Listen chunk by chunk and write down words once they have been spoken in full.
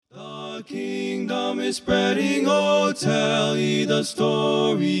The kingdom is spreading, oh, tell ye the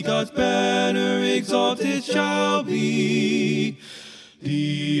story. God's banner exalted shall be.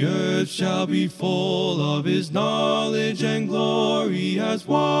 The earth shall be full of his knowledge and glory as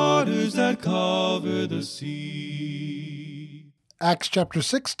waters that cover the sea. Acts chapter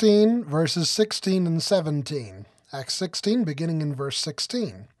 16, verses 16 and 17. Acts 16, beginning in verse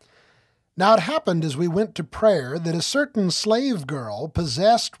 16. Now it happened as we went to prayer that a certain slave girl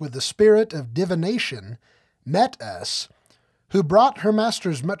possessed with the spirit of divination met us, who brought her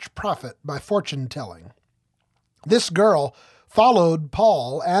masters much profit by fortune-telling. This girl followed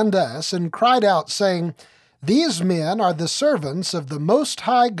Paul and us and cried out, saying, These men are the servants of the Most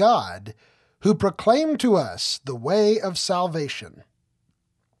High God, who proclaim to us the way of salvation.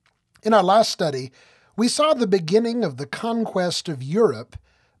 In our last study, we saw the beginning of the conquest of Europe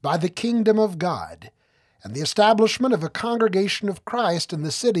by the kingdom of God, and the establishment of a congregation of Christ in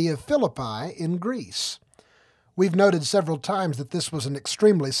the city of Philippi in Greece. We've noted several times that this was an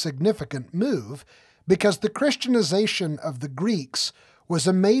extremely significant move because the Christianization of the Greeks was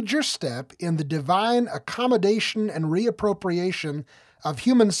a major step in the divine accommodation and reappropriation of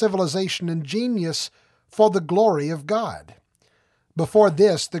human civilization and genius for the glory of God. Before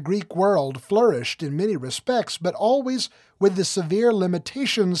this, the Greek world flourished in many respects, but always with the severe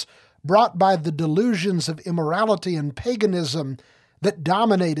limitations brought by the delusions of immorality and paganism that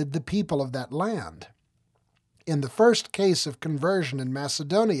dominated the people of that land. In the first case of conversion in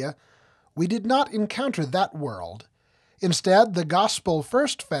Macedonia, we did not encounter that world. Instead, the gospel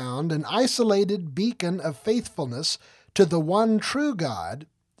first found an isolated beacon of faithfulness to the one true God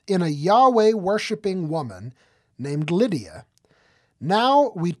in a Yahweh-worshipping woman named Lydia.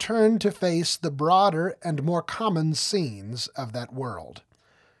 Now we turn to face the broader and more common scenes of that world.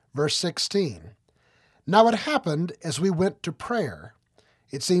 Verse 16. Now it happened as we went to prayer.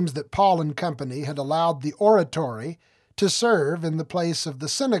 It seems that Paul and company had allowed the oratory to serve in the place of the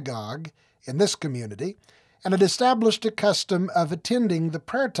synagogue in this community, and had established a custom of attending the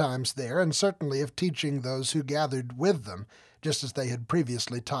prayer times there, and certainly of teaching those who gathered with them, just as they had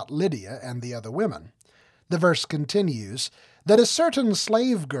previously taught Lydia and the other women. The verse continues, that a certain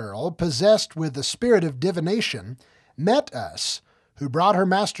slave girl possessed with the spirit of divination met us, who brought her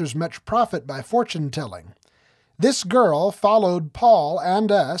masters much profit by fortune-telling. This girl followed Paul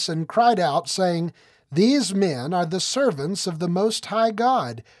and us and cried out, saying, These men are the servants of the Most High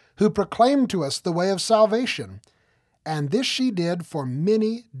God, who proclaim to us the way of salvation. And this she did for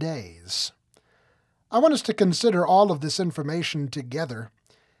many days. I want us to consider all of this information together,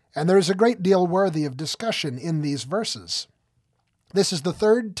 and there is a great deal worthy of discussion in these verses. This is the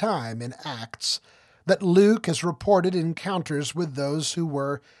third time in Acts that Luke has reported encounters with those who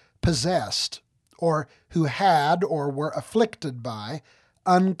were possessed, or who had or were afflicted by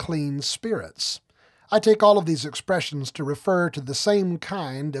unclean spirits. I take all of these expressions to refer to the same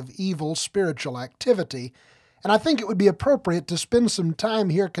kind of evil spiritual activity, and I think it would be appropriate to spend some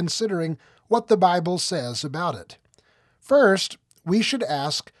time here considering what the Bible says about it. First, we should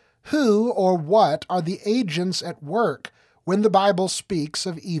ask, who or what are the agents at work when the Bible speaks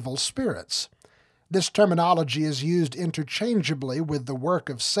of evil spirits? This terminology is used interchangeably with the work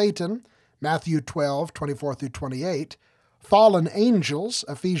of Satan, Matthew 12, 24-28, fallen angels,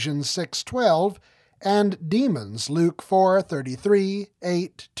 Ephesians 6:12, and demons, Luke 4:33,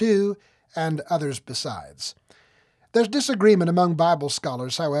 8:2, and others besides. There's disagreement among Bible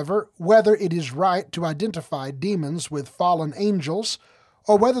scholars, however, whether it is right to identify demons with fallen angels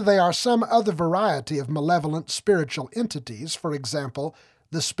or whether they are some other variety of malevolent spiritual entities, for example,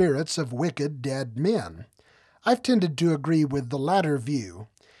 the spirits of wicked dead men. I've tended to agree with the latter view.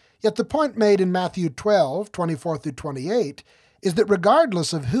 Yet the point made in Matthew 12, 24-28, is that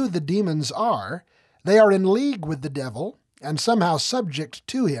regardless of who the demons are, they are in league with the devil and somehow subject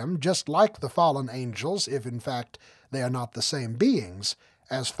to him, just like the fallen angels, if in fact they are not the same beings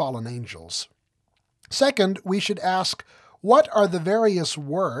as fallen angels. Second, we should ask, what are the various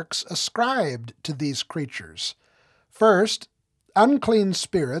works ascribed to these creatures? First, unclean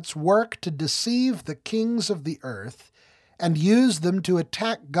spirits work to deceive the kings of the earth and use them to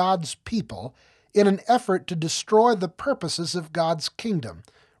attack God's people in an effort to destroy the purposes of God's kingdom.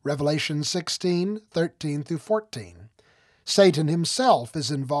 Revelation 16, 13-14. Satan himself is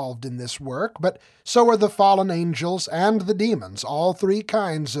involved in this work, but so are the fallen angels and the demons. All three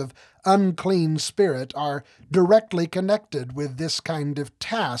kinds of unclean spirit are directly connected with this kind of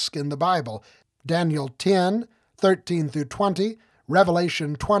task in the Bible. Daniel 10, 13-20,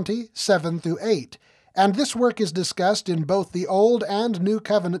 Revelation 20, 7-8. And this work is discussed in both the Old and New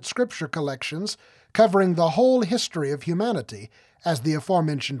Covenant scripture collections covering the whole history of humanity, as the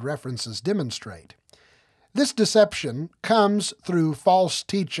aforementioned references demonstrate. This deception comes through false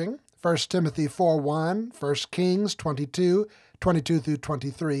teaching, 1 Timothy 4:1, 1 Kings 22 through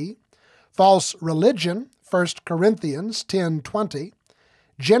 23, false religion, 1 Corinthians 10:20,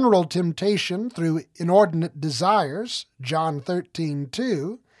 general temptation through inordinate desires, John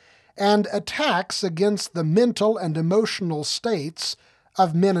 13:2, and attacks against the mental and emotional states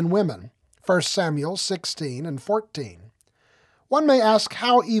of men and women, 1 Samuel 16 and 14. One may ask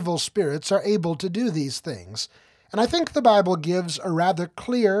how evil spirits are able to do these things, and I think the Bible gives a rather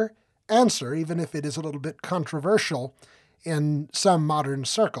clear answer, even if it is a little bit controversial in some modern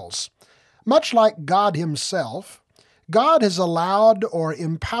circles. Much like God himself, God has allowed or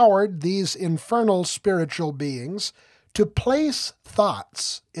empowered these infernal spiritual beings to place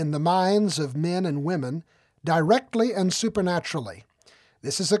thoughts in the minds of men and women directly and supernaturally.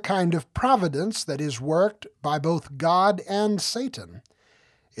 This is a kind of providence that is worked by both God and Satan.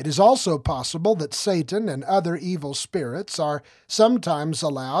 It is also possible that Satan and other evil spirits are sometimes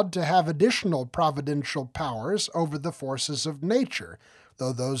allowed to have additional providential powers over the forces of nature,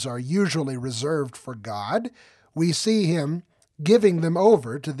 though those are usually reserved for God. We see him giving them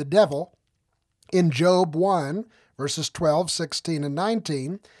over to the devil in Job 1, verses 12, 16, and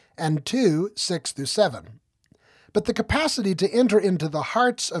 19, and 2, 6 through 7. But the capacity to enter into the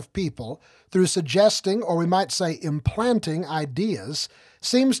hearts of people through suggesting, or we might say implanting, ideas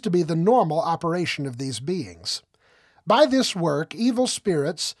seems to be the normal operation of these beings. By this work, evil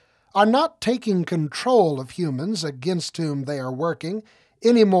spirits are not taking control of humans against whom they are working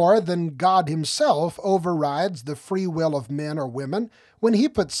any more than God himself overrides the free will of men or women when he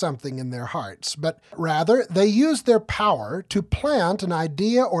puts something in their hearts, but rather they use their power to plant an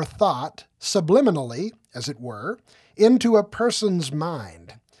idea or thought subliminally, as it were, into a person's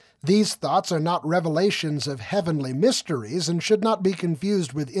mind. These thoughts are not revelations of heavenly mysteries and should not be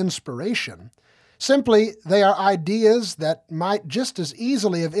confused with inspiration. Simply, they are ideas that might just as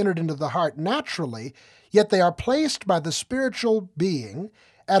easily have entered into the heart naturally, yet they are placed by the spiritual being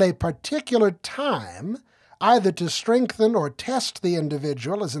at a particular time, either to strengthen or test the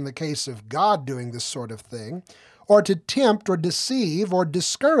individual, as in the case of God doing this sort of thing, or to tempt or deceive or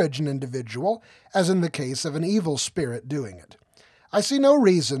discourage an individual, as in the case of an evil spirit doing it. I see no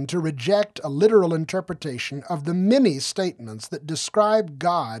reason to reject a literal interpretation of the many statements that describe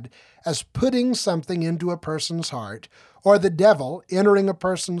God as putting something into a person's heart, or the devil entering a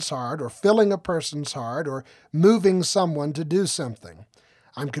person's heart, or filling a person's heart, or moving someone to do something.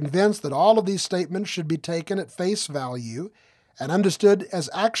 I'm convinced that all of these statements should be taken at face value and understood as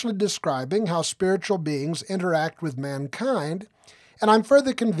actually describing how spiritual beings interact with mankind, and I'm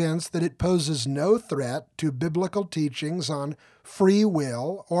further convinced that it poses no threat to biblical teachings on free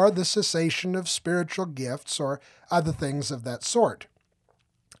will or the cessation of spiritual gifts or other things of that sort.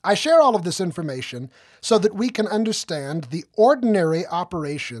 I share all of this information so that we can understand the ordinary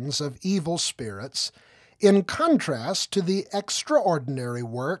operations of evil spirits in contrast to the extraordinary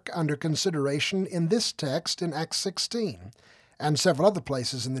work under consideration in this text in Acts 16 and several other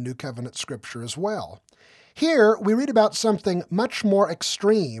places in the New Covenant Scripture as well. Here, we read about something much more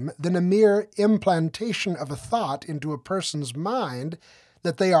extreme than a mere implantation of a thought into a person's mind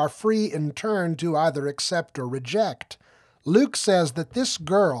that they are free in turn to either accept or reject. Luke says that this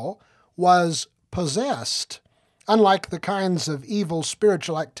girl was possessed. Unlike the kinds of evil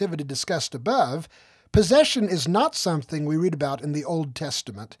spiritual activity discussed above, possession is not something we read about in the Old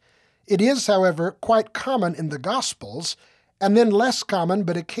Testament. It is, however, quite common in the Gospels, and then less common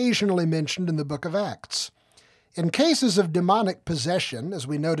but occasionally mentioned in the book of Acts. In cases of demonic possession, as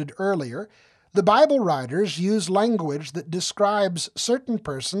we noted earlier, the Bible writers use language that describes certain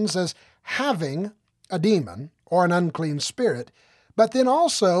persons as having a demon or an unclean spirit, but then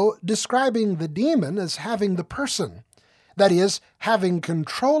also describing the demon as having the person, that is, having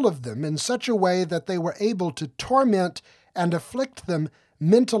control of them in such a way that they were able to torment and afflict them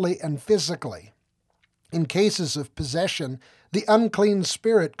mentally and physically. In cases of possession, the unclean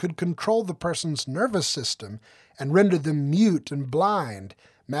spirit could control the person's nervous system and render them mute and blind,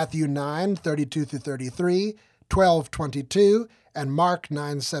 Matthew 9, 32 through 33, 12, 22, and Mark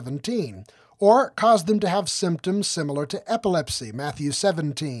 9, 17, or cause them to have symptoms similar to epilepsy, Matthew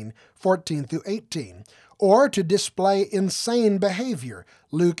 17, 14 through 18, or to display insane behavior,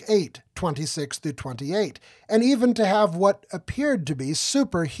 Luke 8, 26 through 28, and even to have what appeared to be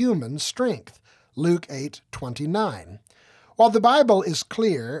superhuman strength, Luke 8, 29. While the Bible is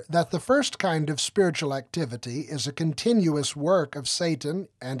clear that the first kind of spiritual activity is a continuous work of Satan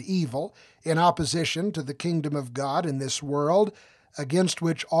and evil in opposition to the kingdom of God in this world, against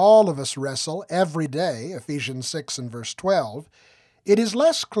which all of us wrestle every day, Ephesians 6 and verse 12, it is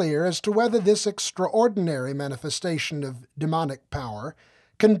less clear as to whether this extraordinary manifestation of demonic power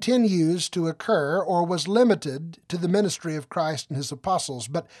continues to occur or was limited to the ministry of Christ and his apostles,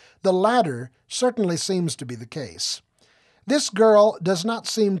 but the latter certainly seems to be the case. This girl does not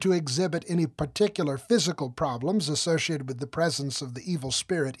seem to exhibit any particular physical problems associated with the presence of the evil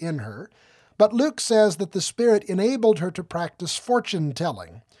spirit in her, but Luke says that the spirit enabled her to practice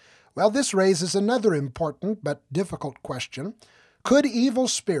fortune-telling. Well, this raises another important but difficult question. Could evil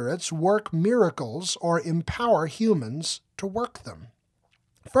spirits work miracles or empower humans to work them?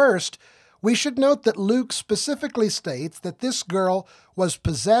 First, we should note that Luke specifically states that this girl was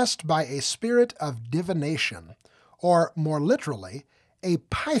possessed by a spirit of divination, or more literally, a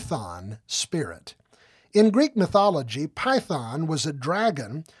python spirit. In Greek mythology, Python was a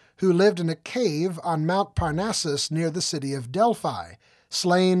dragon who lived in a cave on Mount Parnassus near the city of Delphi,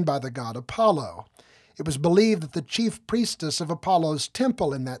 slain by the god Apollo. It was believed that the chief priestess of Apollo's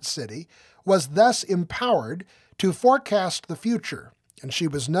temple in that city was thus empowered to forecast the future, and she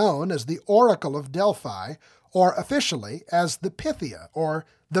was known as the Oracle of Delphi, or officially as the Pythia, or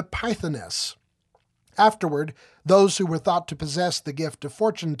the Pythoness. Afterward, those who were thought to possess the gift of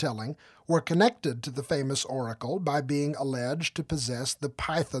fortune-telling were connected to the famous oracle by being alleged to possess the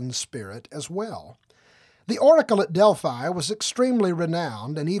Python spirit as well. The oracle at Delphi was extremely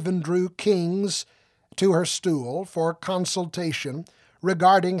renowned and even drew kings to her stool for consultation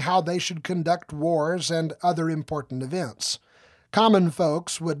regarding how they should conduct wars and other important events. Common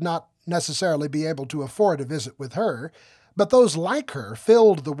folks would not necessarily be able to afford a visit with her, but those like her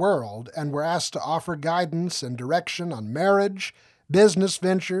filled the world and were asked to offer guidance and direction on marriage, business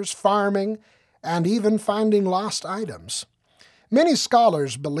ventures, farming, and even finding lost items. Many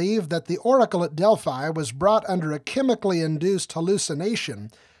scholars believe that the oracle at Delphi was brought under a chemically induced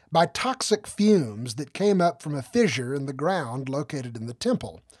hallucination by toxic fumes that came up from a fissure in the ground located in the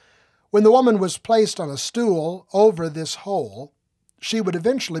temple. When the woman was placed on a stool over this hole, she would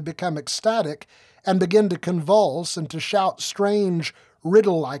eventually become ecstatic and begin to convulse and to shout strange,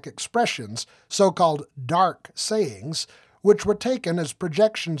 riddle-like expressions, so-called dark sayings, which were taken as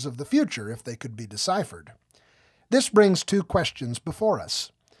projections of the future if they could be deciphered. This brings two questions before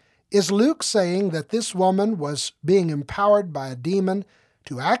us. Is Luke saying that this woman was being empowered by a demon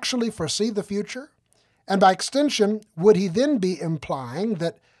to actually foresee the future? And by extension, would he then be implying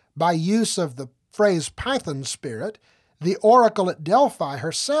that by use of the phrase Python spirit, the oracle at Delphi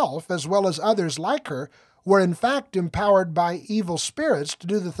herself, as well as others like her, were in fact empowered by evil spirits to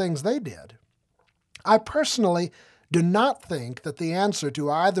do the things they did? I personally do not think that the answer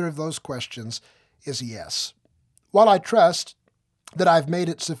to either of those questions is yes. While I trust that I've made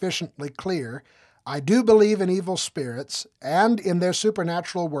it sufficiently clear, I do believe in evil spirits and in their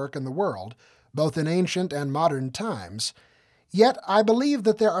supernatural work in the world, both in ancient and modern times. Yet I believe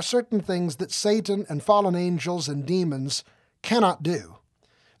that there are certain things that Satan and fallen angels and demons cannot do.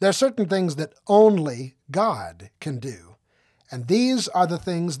 There are certain things that only God can do, and these are the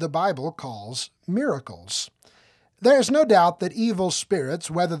things the Bible calls miracles. There is no doubt that evil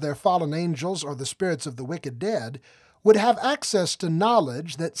spirits, whether they're fallen angels or the spirits of the wicked dead, would have access to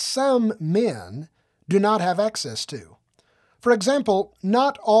knowledge that some men do not have access to. For example,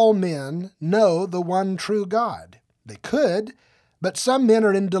 not all men know the one true God. They could, but some men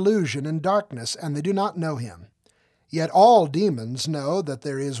are in delusion and darkness, and they do not know him. Yet all demons know that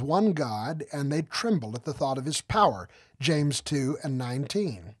there is one God, and they tremble at the thought of his power, James 2 and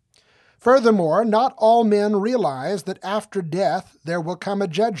 19. Furthermore, not all men realize that after death there will come a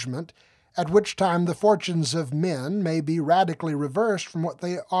judgment, at which time the fortunes of men may be radically reversed from what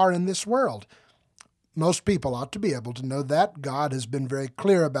they are in this world. Most people ought to be able to know that. God has been very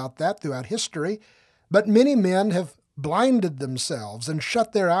clear about that throughout history, but many men have blinded themselves and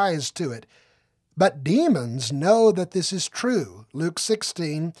shut their eyes to it. But demons know that this is true, Luke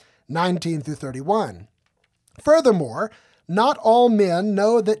 16, 19 through 31. Furthermore, not all men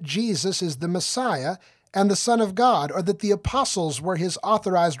know that Jesus is the Messiah and the Son of God, or that the apostles were his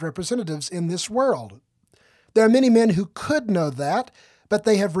authorized representatives in this world. There are many men who could know that, but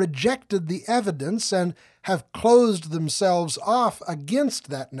they have rejected the evidence and have closed themselves off against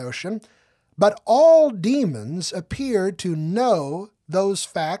that notion. But all demons appear to know those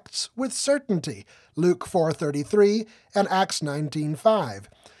facts with certainty, Luke 4:33 and Acts 19:5.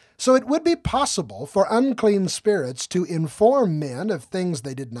 So it would be possible for unclean spirits to inform men of things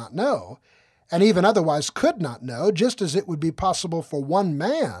they did not know, and even otherwise could not know, just as it would be possible for one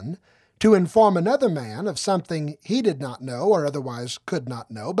man to inform another man of something he did not know or otherwise could not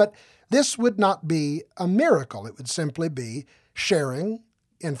know. But this would not be a miracle. It would simply be sharing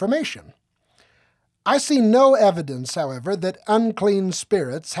information. I see no evidence, however, that unclean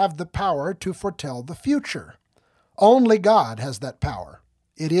spirits have the power to foretell the future. Only God has that power.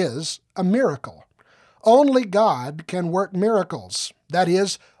 It is a miracle. Only God can work miracles. That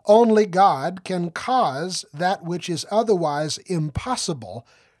is, only God can cause that which is otherwise impossible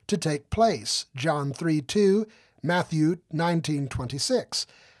to take place. John 3:2, Matthew 19:26.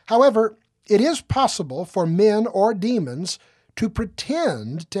 However, it is possible for men or demons to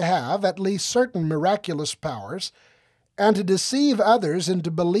pretend to have at least certain miraculous powers and to deceive others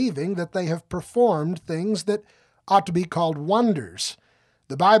into believing that they have performed things that ought to be called wonders.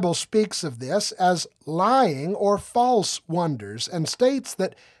 The Bible speaks of this as lying or false wonders and states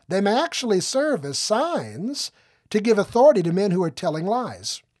that they may actually serve as signs to give authority to men who are telling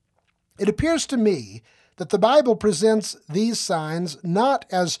lies. It appears to me that the Bible presents these signs not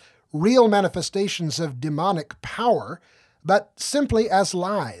as real manifestations of demonic power, but simply as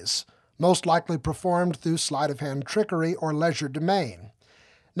lies, most likely performed through sleight-of-hand trickery or legerdemain.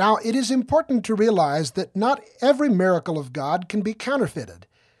 Now, it is important to realize that not every miracle of God can be counterfeited.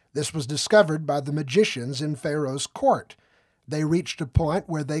 This was discovered by the magicians in Pharaoh's court. They reached a point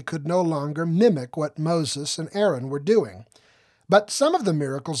where they could no longer mimic what Moses and Aaron were doing. But some of the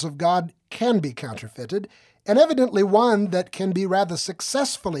miracles of God can be counterfeited, and evidently one that can be rather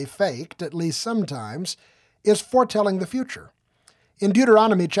successfully faked, at least sometimes, is foretelling the future. In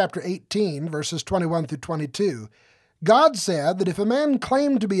Deuteronomy chapter 18, verses 21 through 22, God said that if a man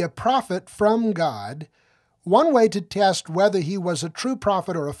claimed to be a prophet from God, one way to test whether he was a true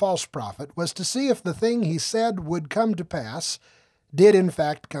prophet or a false prophet was to see if the thing he said would come to pass did in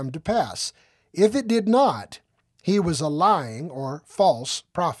fact come to pass. If it did not, he was a lying or false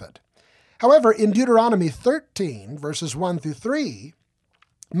prophet. However, in Deuteronomy 13, verses 1 through 3,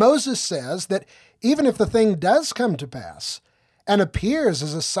 Moses says that even if the thing does come to pass and appears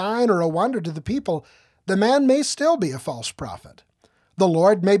as a sign or a wonder to the people, the man may still be a false prophet. The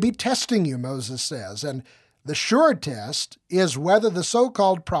Lord may be testing you, Moses says, and the sure test is whether the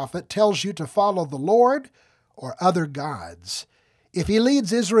so-called prophet tells you to follow the Lord or other gods. If he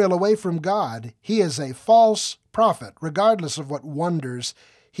leads Israel away from God, he is a false prophet, regardless of what wonders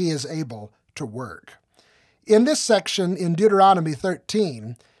he is able to work. In this section in Deuteronomy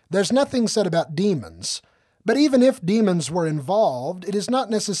 13, there's nothing said about demons, but even if demons were involved, it is not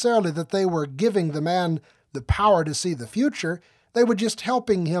necessarily that they were giving the man the power to see the future. They were just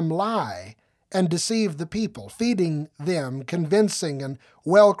helping him lie and deceive the people, feeding them convincing and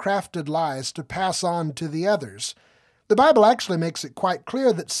well-crafted lies to pass on to the others. The Bible actually makes it quite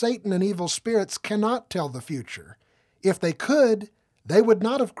clear that Satan and evil spirits cannot tell the future. If they could, they would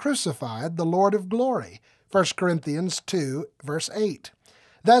not have crucified the Lord of glory. 1 Corinthians 2, verse 8.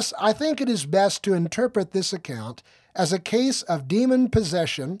 Thus, I think it is best to interpret this account as a case of demon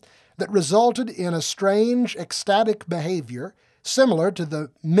possession that resulted in a strange, ecstatic behavior similar to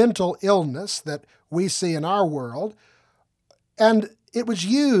the mental illness that we see in our world, and it was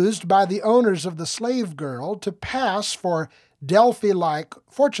used by the owners of the slave girl to pass for Delphi-like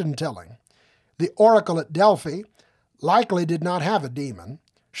fortune-telling. The oracle at Delphi likely did not have a demon.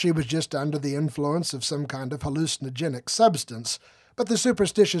 She was just under the influence of some kind of hallucinogenic substance, but the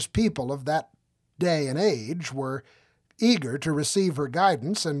superstitious people of that day and age were eager to receive her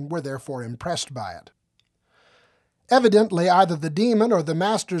guidance and were therefore impressed by it. Evidently, either the demon or the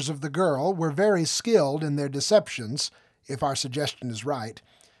masters of the girl were very skilled in their deceptions, if our suggestion is right,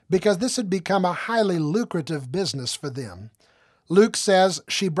 because this had become a highly lucrative business for them. Luke says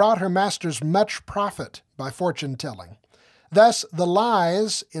she brought her masters much profit by fortune-telling. Thus, the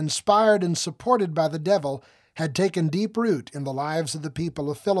lies, inspired and supported by the devil, had taken deep root in the lives of the people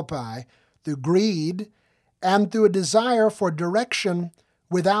of Philippi through greed and through a desire for direction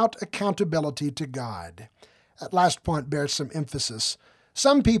without accountability to God. That last point bears some emphasis.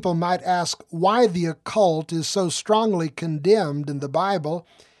 Some people might ask why the occult is so strongly condemned in the Bible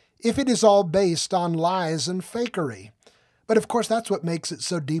if it is all based on lies and fakery. But of course, that's what makes it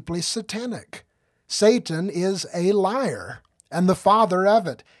so deeply satanic. Satan is a liar and the father of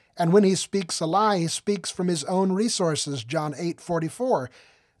it. And when he speaks a lie, he speaks from his own resources, John 8:44.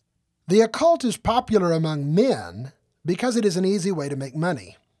 The occult is popular among men because it is an easy way to make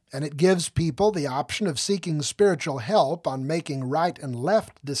money, and it gives people the option of seeking spiritual help on making right and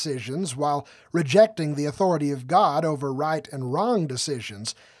left decisions while rejecting the authority of God over right and wrong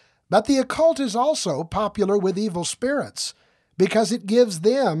decisions. But the occult is also popular with evil spirits because it gives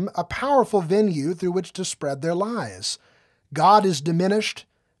them a powerful venue through which to spread their lies. God is diminished,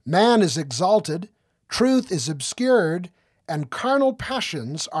 man is exalted, truth is obscured, and carnal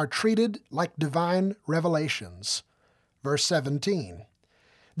passions are treated like divine revelations. verse 17.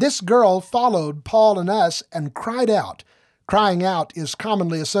 This girl followed Paul and us and cried out. Crying out is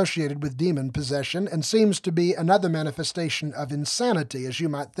commonly associated with demon possession and seems to be another manifestation of insanity, as you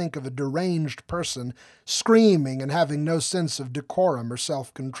might think of a deranged person screaming and having no sense of decorum or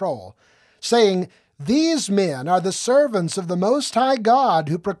self-control, saying, "These men are the servants of the Most High God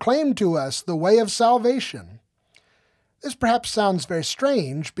who proclaim to us the way of salvation." This perhaps sounds very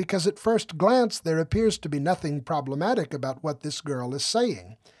strange because at first glance there appears to be nothing problematic about what this girl is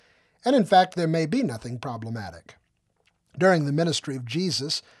saying. And in fact, there may be nothing problematic. During the ministry of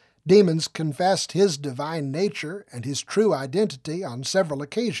Jesus, demons confessed his divine nature and his true identity on several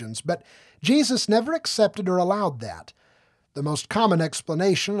occasions, but Jesus never accepted or allowed that. The most common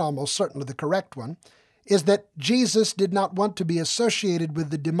explanation, almost certainly the correct one, is that Jesus did not want to be associated with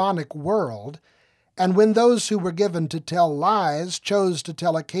the demonic world, and when those who were given to tell lies chose to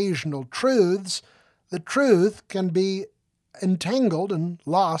tell occasional truths, the truth can be entangled and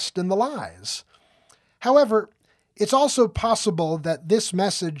lost in the lies. However, it's also possible that this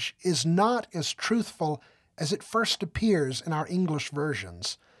message is not as truthful as it first appears in our English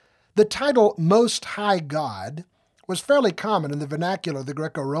versions. The title Most High God was fairly common in the vernacular of the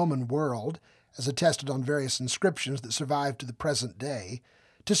Greco-Roman world, as attested on various inscriptions that survive to the present day,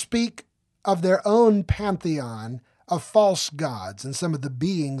 to speak of their own pantheon of false gods and some of the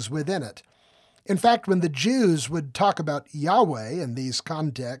beings within it. In fact, when the Jews would talk about Yahweh in these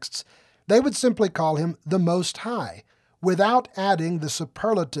contexts, they would simply call him the Most High, without adding the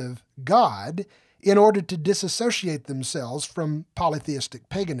superlative God in order to disassociate themselves from polytheistic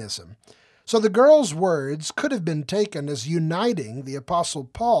paganism. So the girl's words could have been taken as uniting the Apostle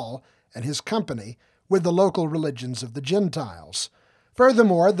Paul and his company with the local religions of the Gentiles.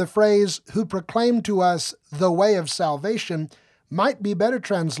 Furthermore, the phrase, "who proclaim to us the way of salvation," might be better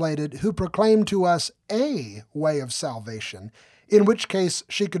translated, "who proclaim to us a way of salvation," in which case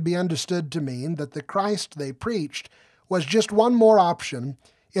she could be understood to mean that the Christ they preached was just one more option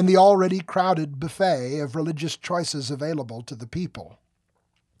in the already crowded buffet of religious choices available to the people.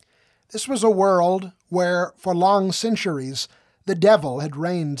 This was a world where, for long centuries, the devil had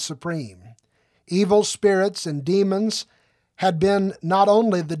reigned supreme. Evil spirits and demons had been not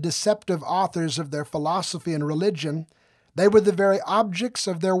only the deceptive authors of their philosophy and religion, they were the very objects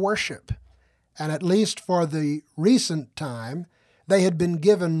of their worship, and at least for the recent time, they had been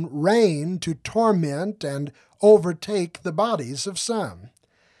given rein to torment and overtake the bodies of some.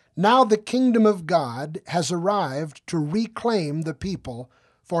 Now the kingdom of God has arrived to reclaim the people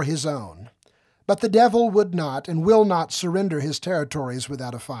for his own. But the devil would not and will not surrender his territories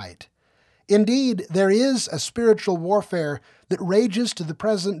without a fight. Indeed, there is a spiritual warfare that rages to the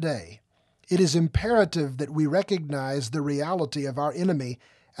present day. It is imperative that we recognize the reality of our enemy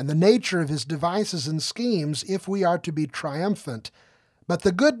and the nature of his devices and schemes if we are to be triumphant. But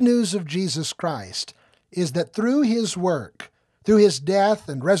the good news of Jesus Christ is that through his work, through his death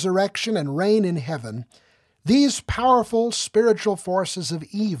and resurrection and reign in heaven, these powerful spiritual forces of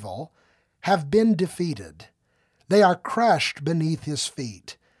evil have been defeated. They are crushed beneath his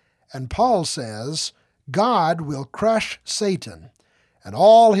feet. And Paul says, God will crush Satan and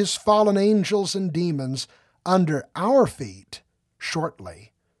all his fallen angels and demons under our feet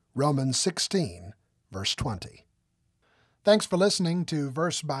shortly. Romans 16, verse 20. Thanks for listening to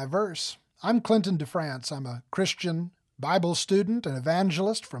Verse by Verse. I'm Clinton DeFrance. I'm a Christian Bible student and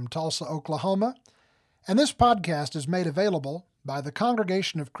evangelist from Tulsa, Oklahoma, and this podcast is made available by the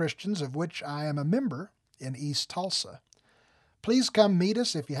Congregation of Christians of which I am a member in East Tulsa. Please come meet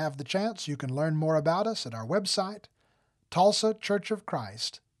us if you have the chance. You can learn more about us at our website,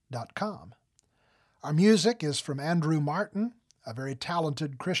 tulsachurchofchrist.com. Our music is from Andrew Martin, a very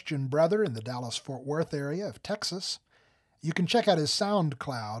talented Christian brother in the Dallas-Fort Worth area of Texas. You can check out his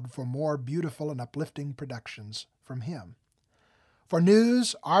SoundCloud for more beautiful and uplifting productions from him. For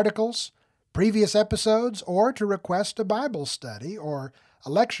news, articles, previous episodes, or to request a Bible study or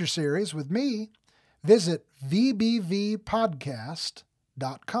a lecture series with me, visit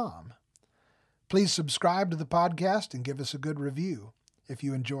vbvpodcast.com. Please subscribe to the podcast and give us a good review if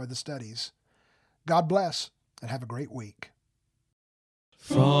you enjoy the studies. God bless and have a great week.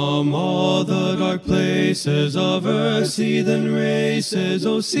 From all the dark places of earth's heathen races,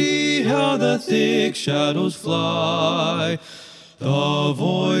 oh, see how the thick shadows fly. The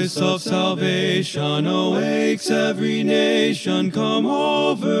voice of salvation awakes every nation. Come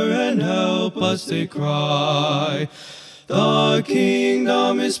over and help us, they cry. The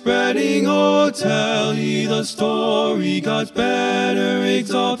kingdom is spreading, oh, tell ye the story. God's banner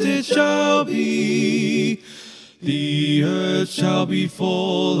exalted shall be. The earth shall be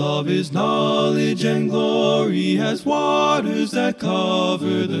full of his knowledge and glory as waters that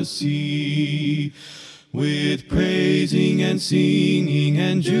cover the sea. With praising and singing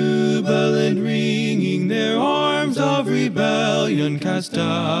and jubilant ringing, their arms of rebellion cast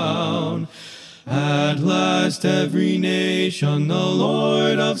down. At last every nation the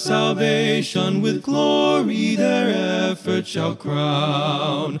Lord of salvation with glory their effort shall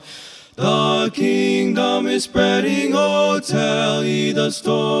crown. The kingdom is spreading, oh tell ye the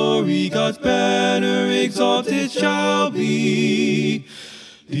story, God's banner exalted shall be.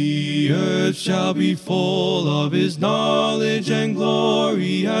 The earth shall be full of his knowledge and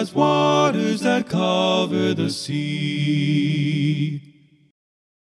glory as waters that cover the sea.